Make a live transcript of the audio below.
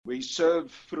They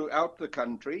serve throughout the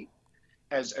country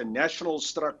as a national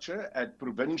structure at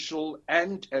provincial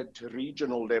and at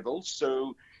regional levels.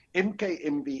 So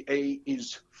MKMVA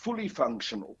is fully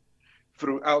functional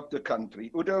throughout the country.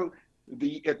 Udo,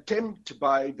 the attempt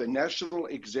by the National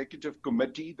Executive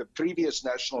Committee, the previous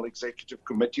National Executive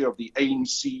Committee of the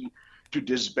ANC, to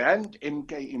disband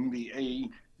MKMVA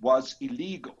was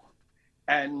illegal.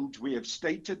 And we have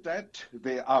stated that.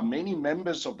 There are many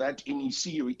members of that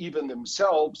NEC who even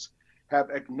themselves have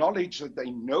acknowledged that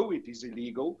they know it is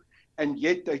illegal, and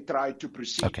yet they tried to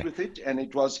proceed with it. And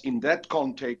it was in that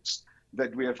context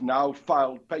that we have now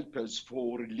filed papers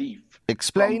for relief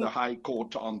from the High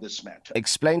Court on this matter.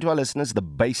 Explain to our listeners the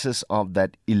basis of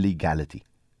that illegality.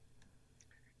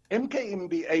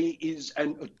 MKMVA is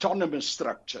an autonomous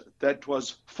structure that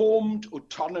was formed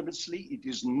autonomously. It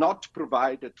is not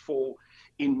provided for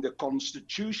in the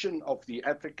Constitution of the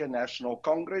African National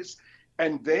Congress,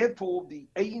 and therefore the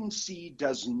ANC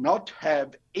does not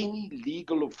have any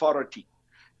legal authority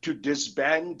to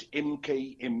disband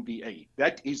MKMVA.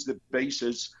 That is the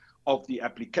basis of the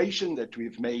application that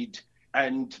we've made,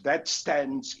 and that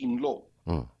stands in law.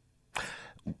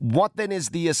 What then is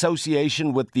the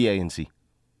association with the ANC?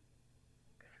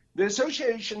 The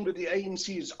association with the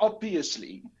ANC is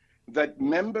obviously that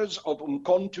members of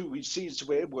Umkhonto we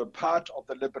Sizwe were part of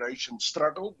the liberation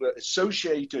struggle, were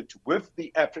associated with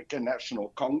the African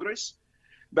National Congress.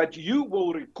 But you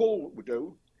will recall,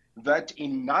 Udo, that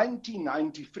in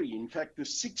 1993, in fact, the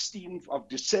 16th of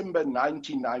December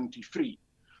 1993,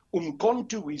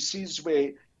 Umkhonto we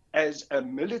Sizwe as a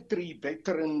military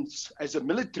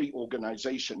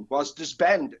organization was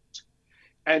disbanded.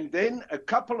 And then a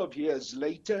couple of years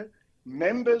later,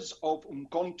 members of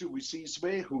Umkhonto we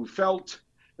Sizwe who felt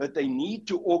that they need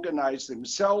to organize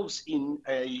themselves in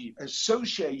an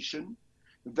association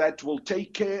that will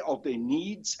take care of their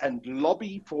needs and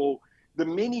lobby for the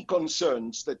many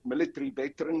concerns that military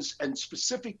veterans and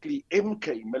specifically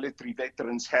MK military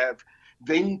veterans have,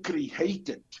 then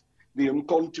created the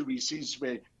Umkhonto we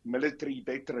Sizwe Military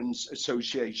Veterans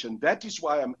Association. That is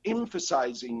why I'm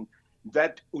emphasizing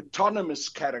that autonomous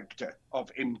character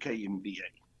of MKMVA.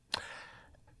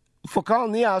 For Carl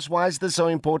Niehaus, why is this so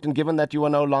important given that you are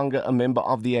no longer a member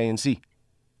of the ANC?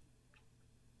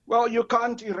 Well, you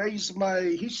can't erase my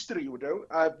history, Udo.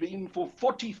 I've been for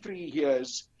 43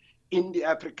 years in the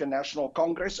African National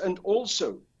Congress and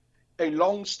also a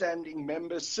long-standing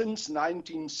member since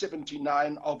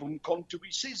 1979 of Umkhonto we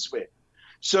Sizwe.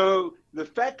 So the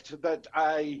fact that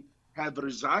I have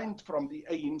resigned from the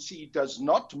ANC does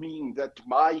not mean that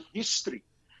my history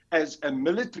as a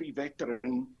military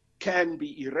veteran can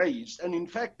be erased. And in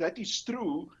fact, that is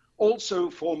true also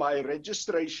for my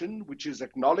registration, which is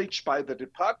acknowledged by the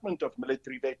Department of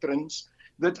Military Veterans,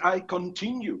 that I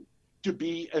continue to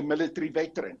be a military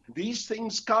veteran. These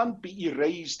things can't be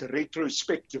erased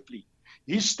retrospectively.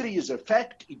 History is a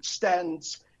fact, it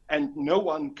stands, and no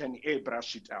one can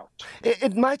airbrush it out.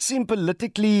 It might seem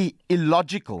politically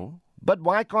illogical, but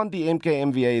why can't the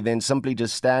MKMVA then simply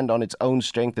just stand on its own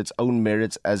strength, its own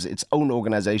merits as its own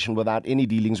organization without any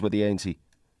dealings with the ANC?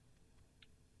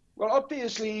 Well,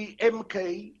 obviously,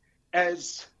 MK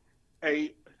as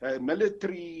a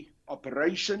military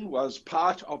operation was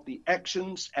part of the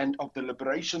actions and of the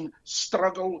liberation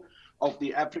struggle of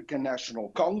the African National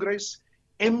Congress.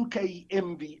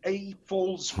 MKMVA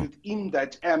falls within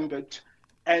that ambit,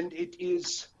 and it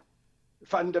is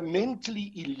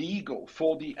fundamentally illegal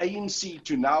for the ANC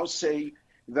to now say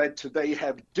that they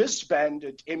have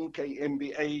disbanded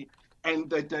MKMVA and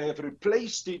that they have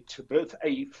replaced it with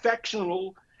a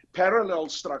factional parallel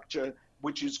structure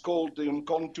which is called the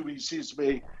Umkhonto we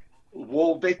Sizwe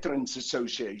War Veterans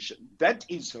Association. That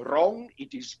is wrong,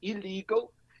 it is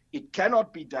illegal, it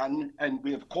cannot be done, and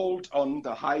we have called on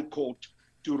the High Court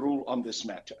to rule on this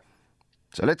matter.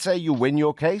 So let's say you win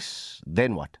your case,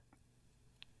 then what?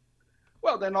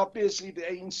 Well, then obviously the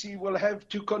ANC will have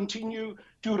to continue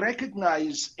to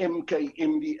recognize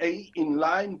MKMVA in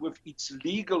line with its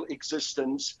legal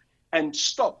existence and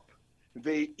stop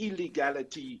the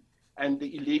illegality and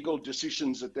the illegal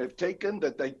decisions that they've taken,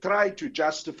 that they try to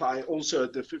justify also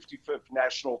at the 55th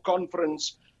National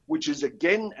Conference, which is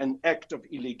again an act of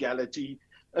illegality.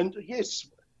 And yes,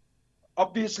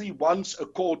 obviously once a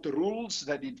court rules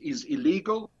that it is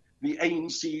illegal, the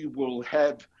ANC will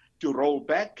have to roll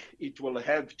back. It will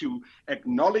have to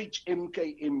acknowledge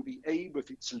MKMVA with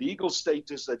its legal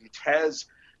status that it has,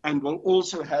 and will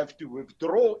also have to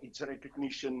withdraw its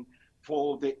recognition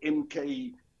for the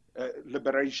MK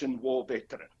Liberation War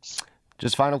veterans.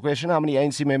 Just final question, how many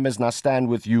ANC members now stand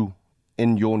with you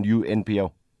in your new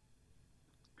NPO?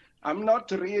 I'm not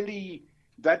really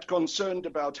that concerned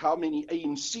about how many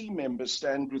ANC members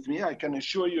stand with me. I can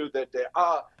assure you that there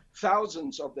are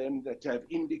thousands of them that have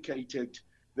indicated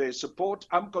their support.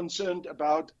 I'm concerned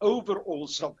about overall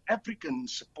South African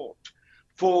support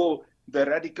for the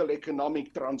radical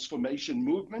economic transformation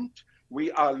movement.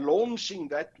 We are launching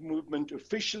that movement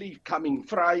officially coming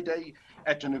Friday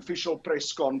at an official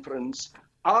press conference.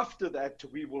 After that,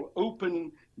 we will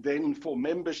open then for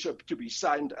membership to be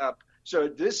signed up. So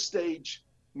at this stage,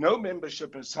 no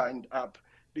membership has signed up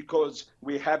because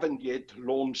we haven't yet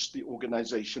launched the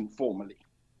organization formally.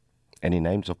 Any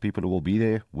names of people who will be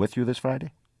there with you this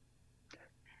Friday?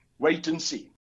 Wait and see.